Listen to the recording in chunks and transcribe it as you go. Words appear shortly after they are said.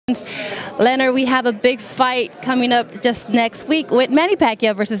Leonard, we have a big fight coming up just next week with Manny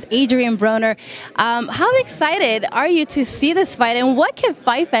Pacquiao versus Adrian Broner. How excited are you to see this fight, and what can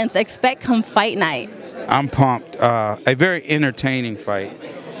fight fans expect come fight night? I'm pumped. A very entertaining fight.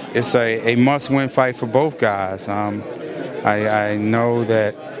 It's a must-win fight for both guys. I know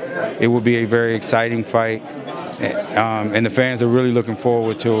that it will be a very exciting fight, and the fans are really looking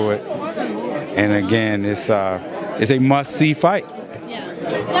forward to it. And again, it's a must-see fight.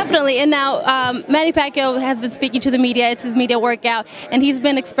 Definitely. And now Manny Pacquiao has been speaking to the media. It's his media workout, and he's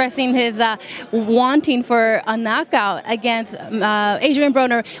been expressing his wanting for a knockout against Adrian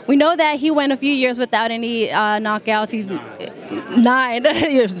Broner. We know that he went a few years without any knockouts. He's 9,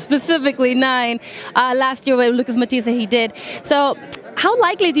 specifically 9. Last year with Lucas Matisse he did. So how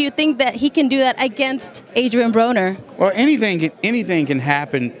likely do you think that he can do that against Adrian Broner? Well, anything can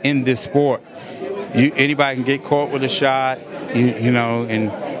happen in this sport. Anybody can get caught with a shot, you know,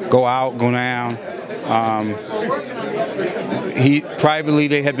 and go out, go down. Privately,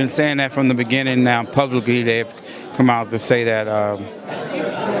 they have been saying that from the beginning. Now, publicly, they have come out to say that.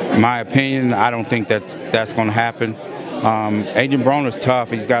 In my opinion, I don't think that's going to happen. Adrian Broner's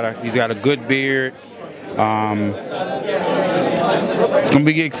tough. He's got a good beard. It's going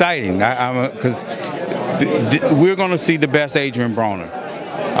to be exciting because we're going to see the best Adrian Broner.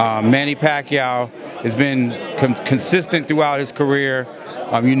 Manny Pacquiao has been consistent throughout his career.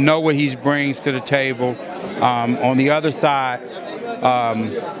 You know what he brings to the table. On the other side,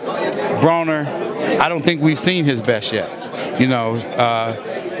 Broner, I don't think we've seen his best yet. You know,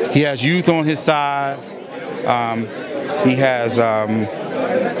 he has youth on his side. He has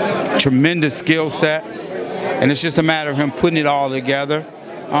tremendous skill set, and it's just a matter of him putting it all together,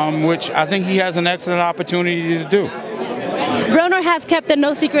 which I think he has an excellent opportunity to do. Broner has kept it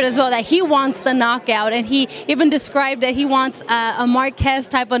no secret as well that he wants the knockout, and he even described that he wants a Marquez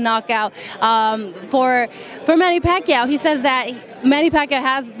type of knockout for Manny Pacquiao. He says that Manny Pacquiao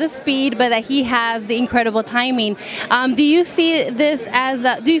has the speed, but that he has the incredible timing. Do you see this as?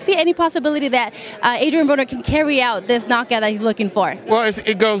 Do you see any possibility that Adrian Broner can carry out this knockout that he's looking for? Well,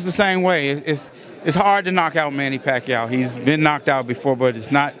 it goes the same way. It's hard to knock out Manny Pacquiao. He's been knocked out before, but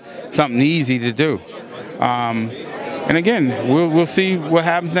it's not something easy to do. And again, we'll see what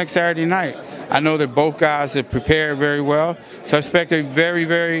happens next Saturday night. I know that both guys have prepared very well, so I expect a very,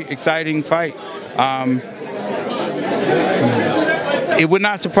 very exciting fight. It would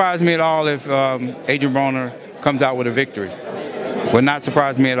not surprise me at all if Adrian Broner comes out with a victory. Would not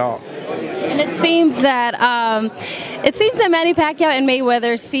surprise me at all. And it seems that Manny Pacquiao and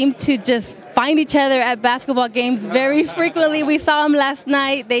Mayweather seem to just find each other at basketball games very frequently. We saw them last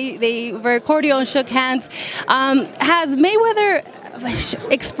night. They were cordial and shook hands. Has Mayweather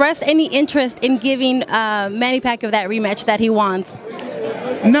expressed any interest in giving Manny Pacquiao that rematch that he wants?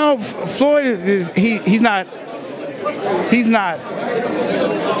 No, Floyd he's not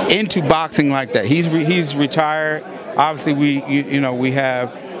into boxing like that. He's retired. Obviously, we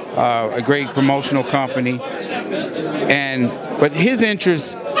have a great promotional company, but his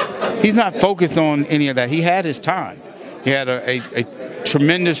interest. He's not focused on any of that. He had his time. He had a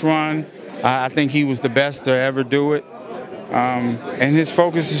tremendous run. I think he was the best to ever do it. And his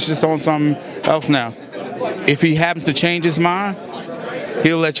focus is just on something else now. If he happens to change his mind,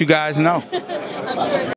 he'll let you guys know.